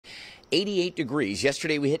88 degrees.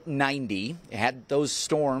 Yesterday we hit 90. Had those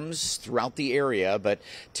storms throughout the area, but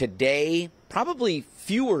today probably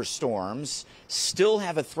fewer storms. Still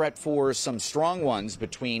have a threat for some strong ones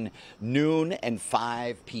between noon and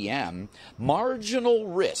 5 p.m. Marginal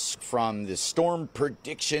risk from the Storm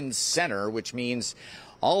Prediction Center, which means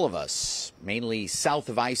all of us, mainly south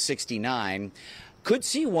of I-69, could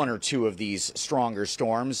see one or two of these stronger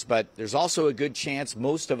storms, but there's also a good chance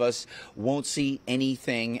most of us won't see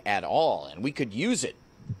anything at all, and we could use it.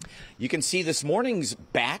 You can see this morning's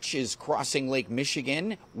batch is crossing Lake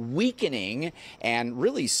Michigan, weakening, and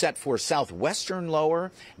really set for southwestern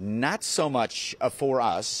lower. Not so much for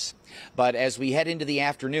us. But as we head into the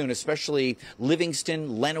afternoon, especially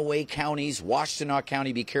Livingston, Lenawee counties, Washtenaw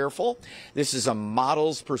County, be careful. This is a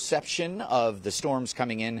model's perception of the storms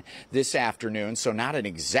coming in this afternoon, so not an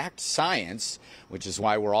exact science, which is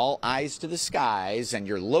why we're all eyes to the skies and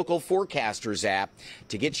your local forecasters app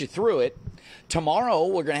to get you through it. Tomorrow,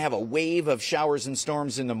 we're going to have a wave of showers and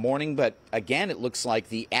storms in the morning, but again, it looks like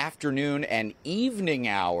the afternoon and evening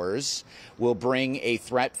hours will bring a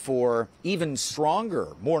threat for even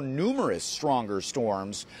stronger, more numerous stronger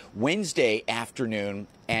storms Wednesday afternoon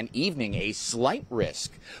and evening, a slight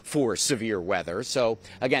risk for severe weather. So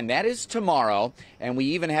again, that is tomorrow, and we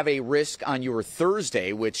even have a risk on your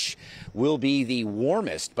Thursday, which will be the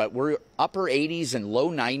warmest, but we're upper 80s and low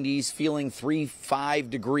 90s, feeling 3-5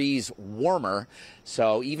 degrees warmer.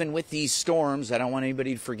 So even with these storms, I don't want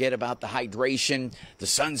anybody to forget about the hydration, the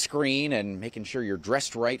sunscreen, and making sure you're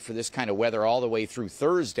dressed right for this kind of weather all the way through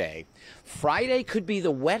Thursday. Friday could be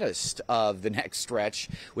the wettest of the next stretch,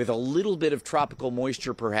 with a little bit of tropical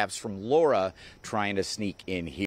moisture perhaps from Laura trying to sneak in here.